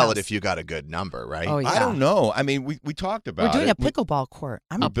Hamptons sell house. it if you got a good number, right? Oh, yeah. I don't know. I mean, we talked about We're doing it. a pickleball court.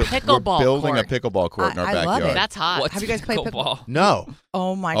 A pickleball We're building court. a pickleball court in our I backyard. love it. That's hot. What's Have you guys played pickleball? No.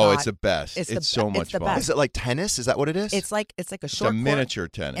 Oh, my God. Oh, it's the best. It's so much the fun. best. Is it like tennis? Is that what it is? It's like a It's short a court miniature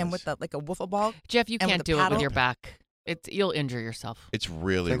tennis. and with like a wiffle ball. Jeff, you And can't with the do it with paddle? your back. You'll injure yourself. It's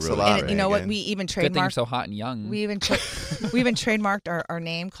really, Thanks a really lot, great. And you know what? Reagan. We even Good thing you're trademarked. so hot and young. We even trademarked our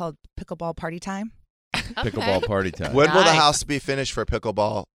name called Pickleball Party Time. Pickleball party time. When will the Nice. house be finished for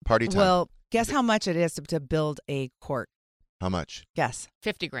pickleball party time? Well, guess how much it is to build a court? How much? Guess.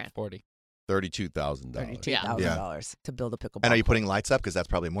 $50,000. 40. $32,000. $32,000 to build a pickleball. And are you court. putting lights up? Because that's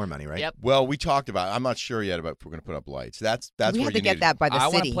probably more money, right? Yep. Well, we talked about it. I'm not sure yet about if we're going to put up lights. That's We where have you to need get that by the I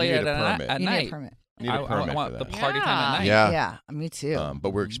want city. to play You it need a at permit. night. You need a permit. You need a permit I want for the that. party time at night. Yeah. Yeah, me too.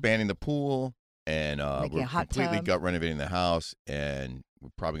 But we're expanding the pool, and Making we're a hot completely tub. gut renovating the house, and we're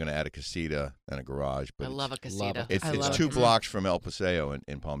probably going to add a casita and a garage. But I love a casita. It's I love 2 it. blocks from El Paseo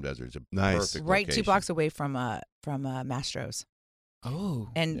in Palm Desert. It's a Nice. perfect Right, 2 location. blocks away from Mastro's. Oh.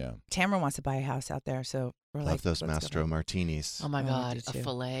 And Yeah. Tamara wants to buy a house out there, so we're like, Love those let's go Mastro there. martinis. Oh, my Oh, I God. do A too.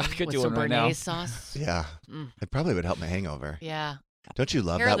 filet I could with do some one right now. béarnaise sauce. Yeah. Mm. It probably would help my hangover. Yeah. Don't you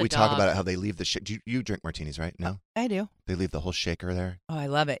love Hair of that? the We talk dog. about it, how they leave the shake. You drink martinis, right? No? I do. They leave the whole shaker there. Oh, I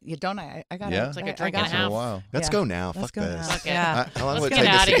love it. You don't? I got Yeah. it. It's like a I drink got and a Once in half. a while. Let's Yeah. go now. Let's Fuck go this. now. Okay. Yeah. How long Let's would it get take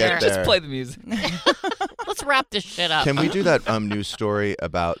us outta to here. get there? Just play the music. Let's wrap this shit up. Can we do that news story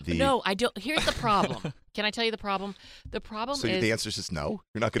about the... No, I don't. Here's the problem. Can I tell you the problem? The problem So is the answer is just no?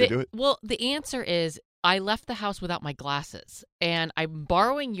 You're not going to do it? Well, the answer is I left the house without my glasses, and I'm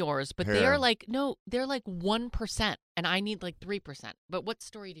borrowing yours, but Here. they're like 1%, and I need like 3%. But what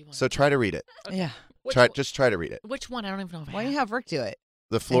story do you want? So try to read it. Yeah. Just try to read it. Which one? I don't even know if I Why don't you have Rick do it?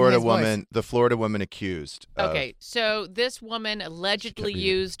 The Florida his voice. woman accused. of- Okay, so this woman allegedly reading.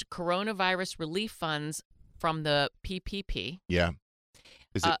 used coronavirus relief funds from the PPP Yeah.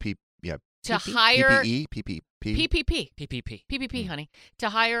 Is it Uh, Yeah. to PP? hire PPE? PPP? PPP, PPP. honey, to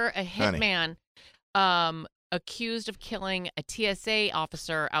hire a Honey. hitman accused of killing a TSA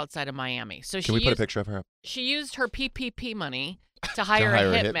officer outside of Miami. So Can we put a picture of her up? She used her PPP money to To hire,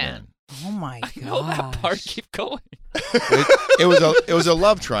 hire a hitman. Oh my god. I know that part. Keep going. It was a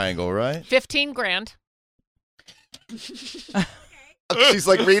love triangle, right? $15,000. She's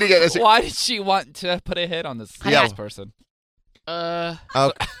like reading it as Why did she want to put a hit on this Yeah. person?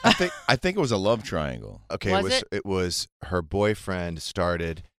 Okay. I think it was a love triangle. Okay, Was it was her boyfriend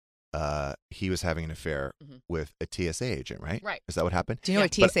started he was having an affair with a TSA agent, right? Right. Is that what happened? Do you know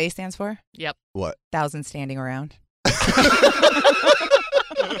what TSA stands for? Yep. What? Thousand standing around.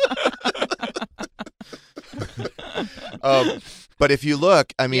 But if you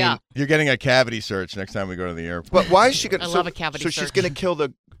look, I mean, Yeah. You're getting a cavity search next time we go to the airport. but why is she going I to love a cavity So she's search. going to kill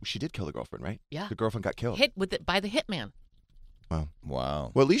she did kill the girlfriend, right? Yeah. The girlfriend got killed. Hit with it by the hitman. Wow.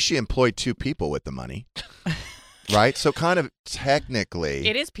 Wow. Well, at least she employed 2 people with the money. Right? So kind of technically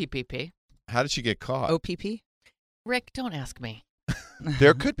It is PPP. How did she get caught? OPP? Rick, don't ask me.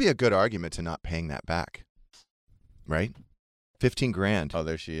 there could be a good argument to not paying that back. Right? $15,000. Oh,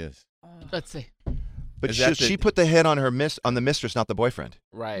 there she is. Let's see. But Is that she put the hit on on the mistress, not the boyfriend.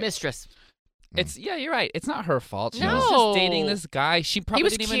 Right. Mistress. It's you're right. It's not her fault. She was No. just dating this guy. She probably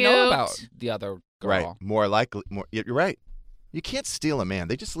was didn't even know cute. about the other girl. Right. More likely. You're right. You can't steal a man.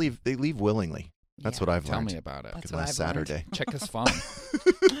 They just leave. They leave willingly. That's Yeah. what I've Tell learned. me about it. That's what Last I've learned. Saturday. Check his phone.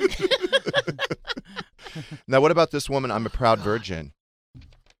 Now, what about this woman? I'm a proud virgin.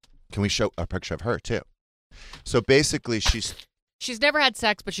 Can we show a picture of her too? So basically, she's She's never had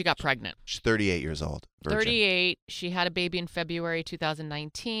sex, but she got pregnant. She's 38 years old. Virgin. 38. She had a baby in February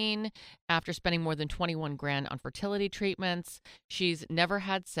 2019 after spending more than 21 grand on fertility treatments. She's never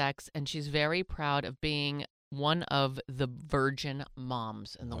had sex, and she's very proud of being one of the virgin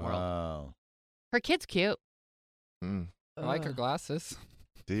moms in the world. Her kid's cute. Mm. I like her glasses.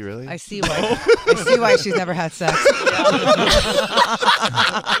 Do you really? I see why. I see why she's never had sex.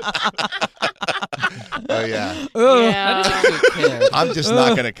 Oh yeah. Yeah. I'm just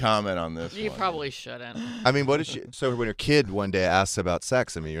not going to comment on this. You one. probably shouldn't. I mean, what is she? So when your kid one day asks about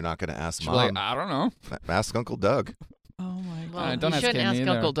sex, I mean, you're not going to ask She's mom. like, I don't know. Ask Uncle Doug. Oh my god. Well, don't you ask shouldn't him ask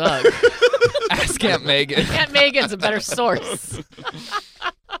either. Uncle Doug. Ask Aunt Megan. Aunt Megan's a better source.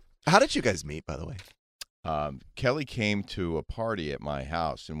 How did you guys meet, by the way? Kelly came to a party at my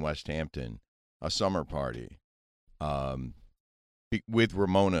house in West Hampton, a summer party, with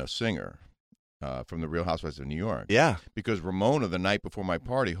Ramona Singer from the Real Housewives of New York. Yeah. Because Ramona, the night before my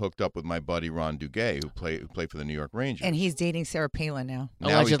party, hooked up with my buddy Ron Duguay, who played for the New York Rangers. And he's dating Sarah Palin now. Now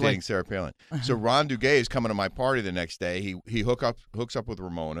Allegedly. he's dating Sarah Palin. So Ron Duguay is coming to my party the next day. He hooks up with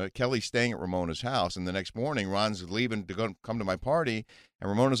Ramona. Kelly's staying at Ramona's house, and the next morning Ron's leaving to come to my party, and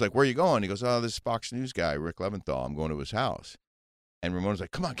Ramona's like, "Where are you going?" He goes, "Oh, this Fox News guy, Rick Leventhal. I'm going to his house." And Ramona's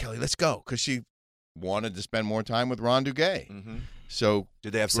like, "Come on, Kelly, let's go," because she wanted to spend more time with Ron Duguay. Mm-hmm. So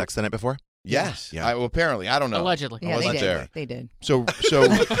did they have sex the night before? yes, Yeah. well, apparently, I don't know. Allegedly. I Yeah, wasn't they did. there. They did. So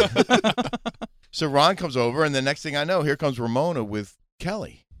so Ron comes over, and the next thing I know, here comes Ramona with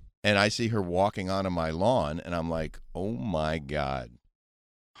Kelly. And I see her walking onto my lawn, and I'm like, oh, my God.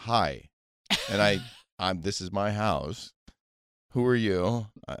 Hi. And this is my house. Who are you?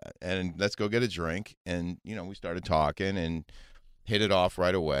 And let's go get a drink. And, we started talking and hit it off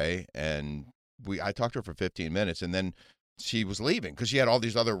right away. And I talked to her for 15 minutes, and then she was leaving because she had all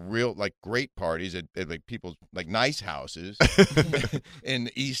these other real, great parties at like people's, nice houses in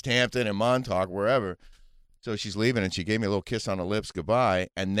East Hampton and Montauk, wherever. So she's leaving, and she gave me a little kiss on the lips, goodbye.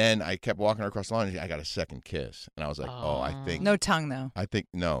 And then I kept walking her across the line, and I got a second kiss. And I was like, I think. No tongue, though. I think,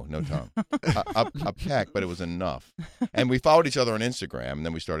 no tongue. a peck, but it was enough. And we followed each other on Instagram, and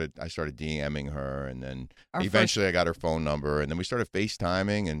then I started DMing her, and then eventually I got her phone number, and then we started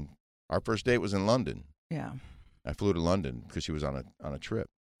FaceTiming, and our first date was in London. Yeah. I flew to London because she was on a trip.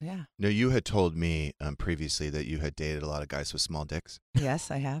 Yeah. No, you had told me previously that you had dated a lot of guys with small dicks.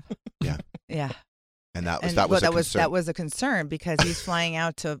 Yes, I have. Yeah. Yeah. And that was concern. That was a concern because he's flying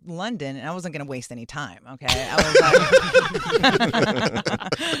out to London, and I wasn't going to waste any time. Okay,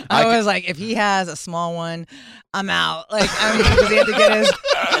 I was like, if he has a small one, I'm out. Does he have to get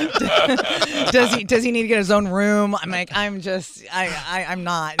his? Does he need to get his own room? I'm like, I'm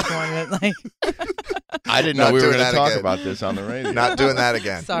not going to I didn't know we were going to talk about this on the radio. Not doing that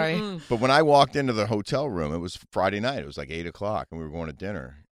again. Sorry. But when I walked into the hotel room, it was Friday night. It was like 8:00, and we were going to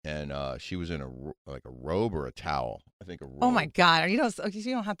dinner. And she was in a robe or a towel. I think a robe. Oh my God! You don't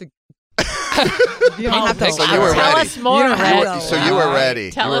have to. You don't have to. So you were Tell ready. us more. So you were ready.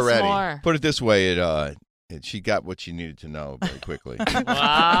 Tell you were us ready. more. Put it this way, she got what she needed to know very quickly.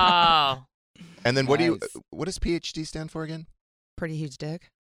 Wow. And then what Nice. does P.H.D. stand for again? Pretty huge dick.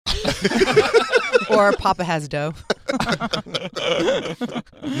 Or Papa has dough.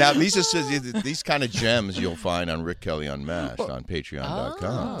 Now, these kind of gems you'll find on Rick Kelly Unmasked on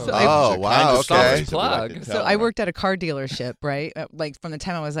Patreon.com. So These wow, are kind of okay. stories that I Plug. can So tell. I worked at a car dealership, right? From the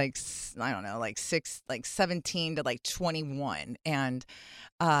time I was 17 to 21, and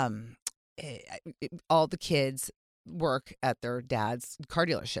all the kids work at their dad's car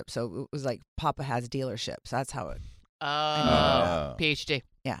dealership. So it was like Papa has dealerships. That's how it. P.H.D.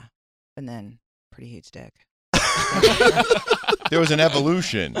 Yeah, and then pretty huge dick. There was an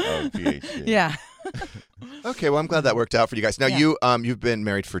evolution of P.H.D. Yeah. Okay, well, I'm glad that worked out for you guys. Now, Yeah. you've been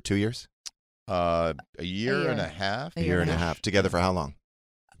married for 2 years? A year and a half. A year and a half. Together for how long?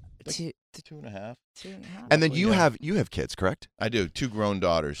 Two 2.5. and a half. And then you Yeah. have kids, correct? I do. 2 grown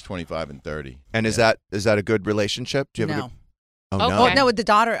daughters, 25 and 30. And is Yeah. that a good relationship? Do you have No. a good? Oh Okay. no. Well, no, with the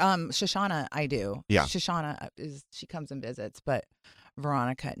daughter, Shoshana, I do. Yeah. Shoshana she comes and visits, but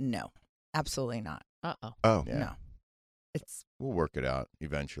Veronica, no, absolutely not. Uh-oh. Oh, Yeah. No, it's We'll work it out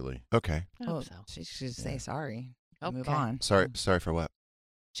eventually. okay. I well, hope so. she should say sorry. Okay. Move on. Sorry for what?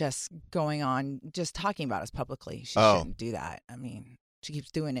 Just going on, just talking about us publicly. She Oh. shouldn't do that. I mean, she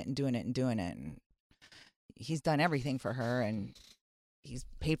keeps doing it and doing it and doing it, and he's done everything for her, and he's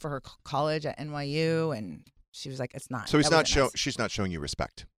paid for her college at NYU, and she was like, "It's not." So that wasn't nice. she's not showing you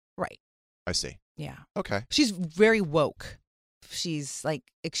respect. Right. I see. Yeah. Okay. She's very woke. she's like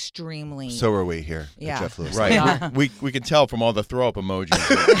extremely. So are we here Yeah. at Jeff Lewis. Right. Yeah. We can tell from all the throw up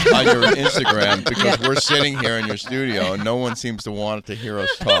emojis on your Instagram because we're sitting here in your studio and no one seems to want to hear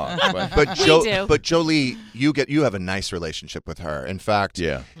us talk. But We do. but Jolie, you have a nice relationship with her. In fact,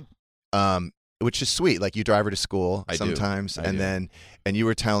 yeah. Which is sweet. Like you drive her to school I do. sometimes, I and do. then you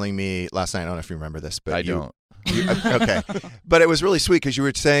were telling me last night. I don't know if you remember this, but I don't. Okay, but it was really sweet because you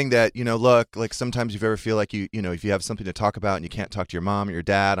were saying that look, like sometimes if you ever feel like you if you have something to talk about and you can't talk to your mom or your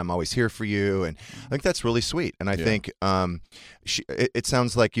dad, I'm always here for you, and I think that's really sweet. And I think it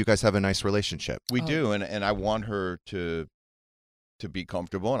sounds like you guys have a nice relationship. We do, and I want her to be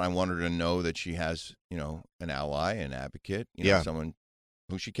comfortable, and I want her to know that she has an ally, an advocate, someone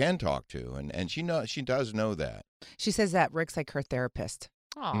who she can talk to, and she does know that. She says that Rick's like her therapist.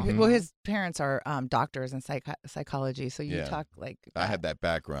 Aw. Well, his parents are doctors in psychology, so you talk like I have that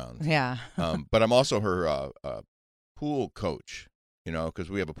background. Yeah. But I'm also her pool coach, because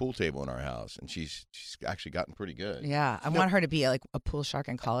we have a pool table in our house, and she's actually gotten pretty good. Yeah, I want her to be like a pool shark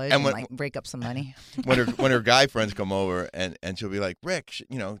in college and like rake up some money. When her guy friends come over and she'll be like, Rick,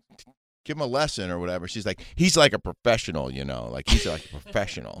 give him a lesson or whatever. She's like, he's like a professional, like he's like a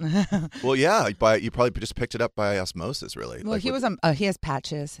professional. Well, yeah, you probably just picked it up by osmosis, really. Well, Like, he was he has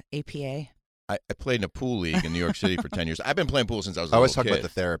patches, APA. I played in a pool league in New York City for 10 years. I've been playing pool since I was a I was little talking kid. about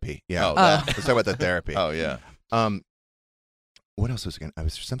the therapy. Yeah, Oh, that. let's talk about the therapy. Oh, yeah. What else was again?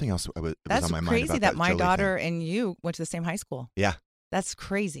 Something else. Was That's on my mind crazy about that my Jolie daughter thing. and you went to the same high school. Yeah. That's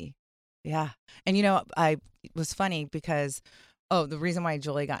crazy. Yeah. And it was funny because the reason why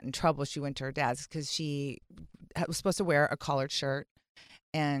Jolie got in trouble, she went to her dad's because she was supposed to wear a collared shirt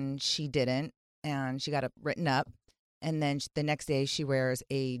and she didn't, and she got it written up. And then the next day she wears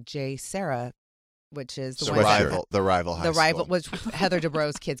a J. Sarah, which is the rival high the rival, school. which Heather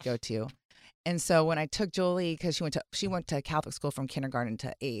Dubrow's kids go to. And so when I took Jolie, because she went to Catholic school from kindergarten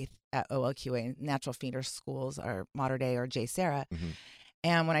to 8th at OLQA, natural feeder schools are Mater Dei or J. Sarah. Mm-hmm.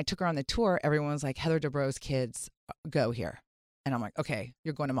 And when I took her on the tour, everyone was like, Heather Dubrow's kids go here. And I'm like, okay,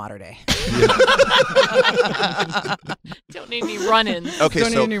 you're going to Mater Dei. Don't need any run-ins. Okay,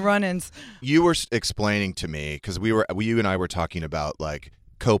 Don't so need any run-ins. you were explaining to me because you and I were talking about like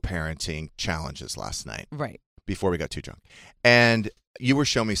co-parenting challenges last night, Right. before we got too drunk, and you were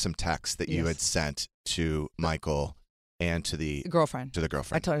showing me some texts that you Yes. had sent to Michael and to the Girlfriend. To the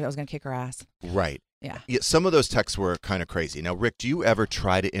girlfriend. I told her I was going to kick her ass. Right. Yeah. Some of those texts were kind of crazy. Now, Rick, do you ever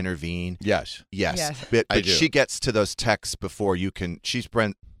try to intervene? Yes. Yes. But I do. she gets to those texts before you can. She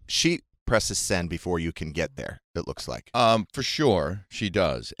presses send before you can get there. It looks like. For sure, she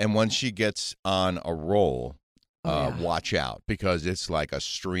does. And when she gets on a roll, yeah. watch out, because it's like a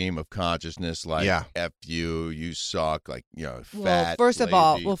stream of consciousness, like F you suck, like fat. First of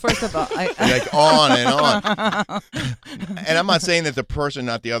all, I like on and on. And I'm not saying that the person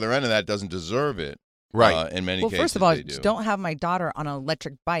at the other end of that doesn't deserve it. Right. In many well, cases, first of all, they do. don't have my daughter on an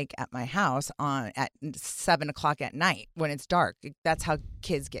electric bike at my house at 7:00 at night when it's dark. That's how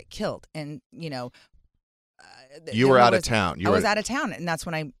kids get killed. And you were out of town. I was out of town, and that's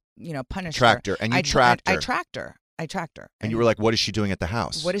when I punished her. Tracked her, and you tracked her. I tracked her. And you were like, "What is she doing at the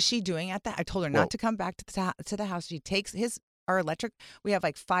house?" What is she doing at that? I told her not to come back to the house. She takes our electric. We have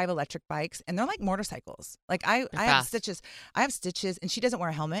like 5 electric bikes, and they're like motorcycles. Like I have stitches. And she doesn't wear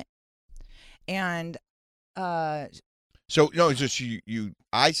a helmet. And so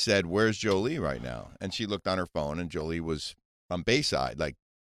I said, "Where's Jolie right now?" And she looked on her phone, and Jolie was on Bayside, like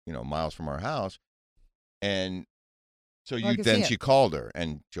miles from our house. And so she called her,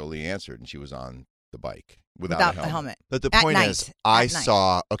 and Jolie answered, and she was on the bike without a helmet. But the At point night. is, At I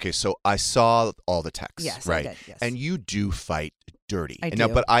saw all the texts. Yes, right? I did, yes. And you do fight dirty. I Now,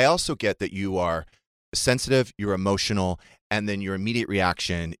 do. but I also get that you are sensitive, you're emotional, and then your immediate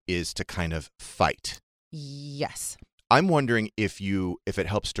reaction is to kind of fight. Yes. I'm wondering if it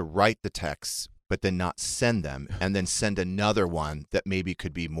helps to write the texts, but then not send them, and then send another one that maybe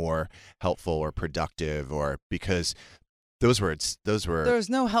could be more helpful or productive, or because those were. There's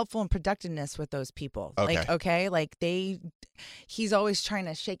no helpful and productiveness with those people. Okay. He's always trying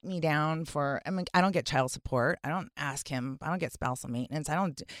to shake me down I don't get child support. I don't ask him. I don't get spousal maintenance.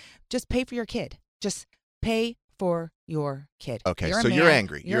 Just pay for your kid. Just pay for your kid. Okay, You're a so man. you're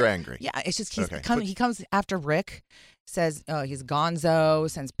angry. You're angry. Yeah, it's just he comes after Rick, says, "Oh, he's gonzo,"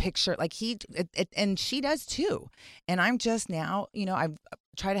 sends picture and she does too. And I'm just now, I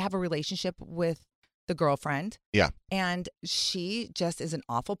try to have a relationship with the girlfriend. Yeah. And she just is an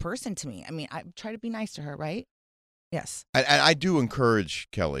awful person to me. I mean, I try to be nice to her, right? Yes. And I do encourage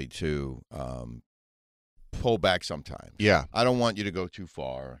Kelly to pull back sometimes. Yeah. I don't want you to go too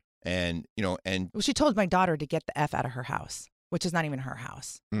far. And Well, she told my daughter to get the F out of her house. which is not even her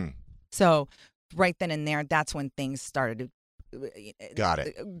house. Mm. So right then and there, that's when things started to Got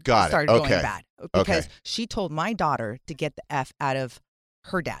it. started Okay. going bad because Okay. she told my daughter to get the F out of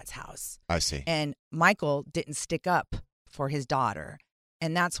her dad's house. I see. And Michael didn't stick up for his daughter.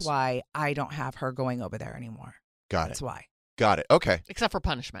 And that's why I don't have her going over there anymore. Got That's it. why. Got it. Okay. Except for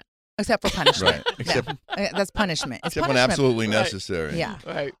punishment. Except for punishment. Right. Except- That's punishment. It's Except when punishment. absolutely necessary. Yeah.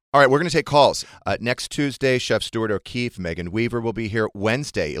 Right. All right, we're going to take calls. Next Tuesday, Chef Stuart O'Keefe, Megan Weaver will be here.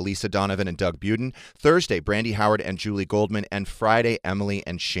 Wednesday, Elisa Donovan and Doug Buden. Thursday, Brandy Howard and Julie Goldman. And Friday, Emily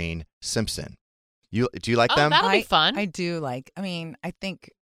and Shane Simpson. Do you like them? That'll be fun. I do like. I mean, I think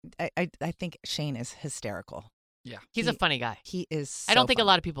Shane is hysterical. Yeah. He's a funny guy. He is. I don't so think a funny.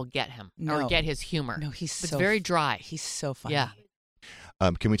 lot of people get him or No. get his humor. No, he's It's so very dry. He's so funny. Yeah.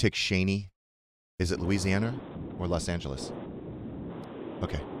 Can we take Shaney? Is it Louisiana or Los Angeles?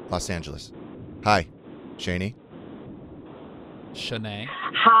 Okay, Los Angeles. Hi, Shaney. Shanae.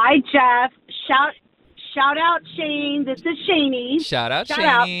 Hi, Jeff. Shout out, Shane. This is Shaney. Shout out, Shout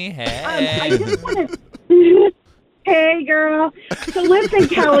out. Shaney. I Hey. just want to. Hey, girl. So listen,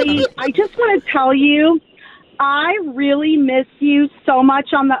 Kelly. I just want to tell you, I really miss you so much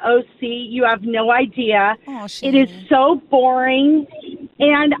on the OC. You have no idea. Oh, It is so boring,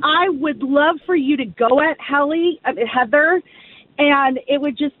 and I would love for you to go at Heather. And it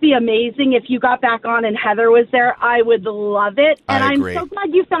would just be amazing if you got back on and Heather was there. I would love it. And I agree. I'm so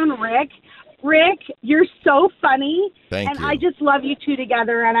glad you found Rick. Rick, you're so funny. Thank and you. I just love you two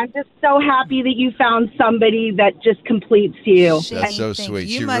together. And I'm just so happy that you found somebody that just completes you. That's so sweet.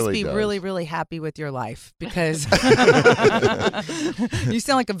 You She must really be does. really, really happy with your life because you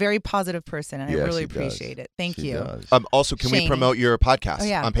sound like a very positive person, and Yeah, I really she does. appreciate it. Thank She you. does. Also, can we Shaney. promote your podcast Oh,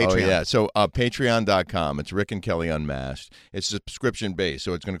 yeah. on Patreon? Oh, yeah. So patreon.com. It's Rick and Kelly Unmasked. It's subscription based,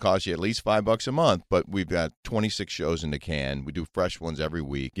 so it's going to cost you at least $5 a month, but we've got 26 shows in the can. We do fresh ones every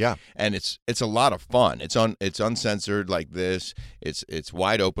week. Yeah. And it's a lot of fun. It's uncensored like this. It's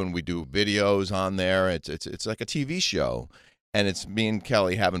wide open. We do videos on there. It's like a TV show. And it's me and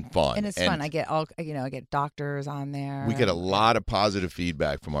Kelly having fun. And it's fun. I get I get doctors on there. We get a lot of positive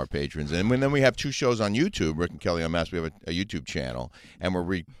feedback from our patrons. And then we have two shows on YouTube, Rick and Kelly Unmasked. We have a YouTube channel, and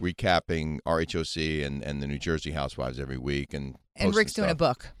we're recapping RHOC and the New Jersey Housewives every week. And Rick's doing a stuff.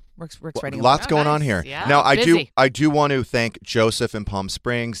 book. Rick's writing a Lots book. going on nice. here. Yeah. Now, Busy. I do want to thank Joseph in Palm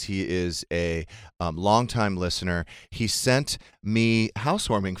Springs. He is a longtime listener. He sent me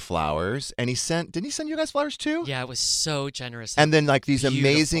housewarming flowers, and didn't he send you guys flowers too? Yeah, it was so generous. And then like these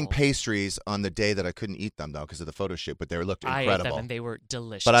amazing Beautiful. pastries on the day that I couldn't eat them though because of the photo shoot, but they looked I ate incredible. them and they were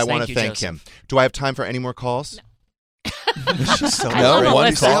delicious. But I want to you, thank Joseph. him. Do I have time for any more calls? She's so I love rude. it. One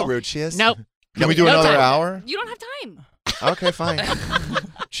You see how call? rude she is? Nope. Can we do No another time. hour? You don't have time. Okay, fine.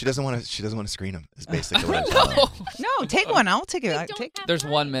 She doesn't want to screen him. Is basically what I'm telling her. No, take one. I'll take it. There's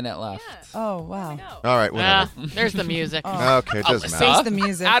 1 minute left. Oh wow. All right, whatever. There's the music. Okay, it doesn't matter. Face the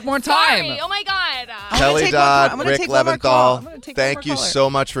music. Add more time. Sorry. Oh my God. Kelly take one more- I'm Dodd, gonna Rick take one more call. I'm Leventhal, gonna take one thank more you caller. so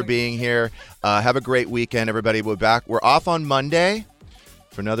much for being here. Have a great weekend, everybody. We're back. We're off on Monday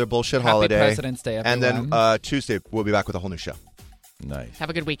for another bullshit Happy holiday. President's Day, And then everyone. Tuesday, we'll be back with a whole new show. Nice. Have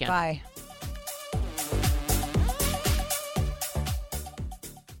a good weekend. Bye.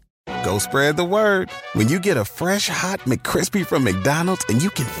 Go spread the word. When you get a fresh hot McCrispy from McDonald's and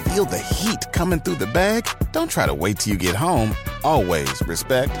you can feel the heat coming through the bag, don't try to wait till you get home. Always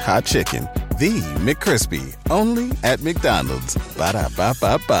respect hot chicken. The McCrispy, only at McDonald's.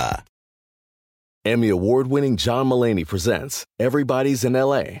 Ba-da-ba-ba-ba. Emmy award-winning John Mulaney presents Everybody's in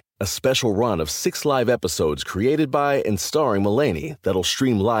L.A., a special run of 6 live episodes created by and starring Mulaney that'll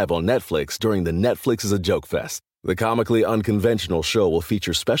stream live on Netflix during the Netflix is a Joke Fest. The comically unconventional show will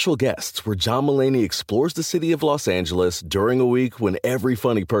feature special guests where John Mulaney explores the city of Los Angeles during a week when every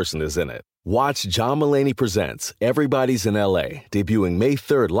funny person is in it. Watch John Mulaney Presents Everybody's in L.A., debuting May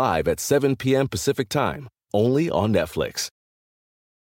 3rd live at 7 p.m. Pacific Time, only on Netflix.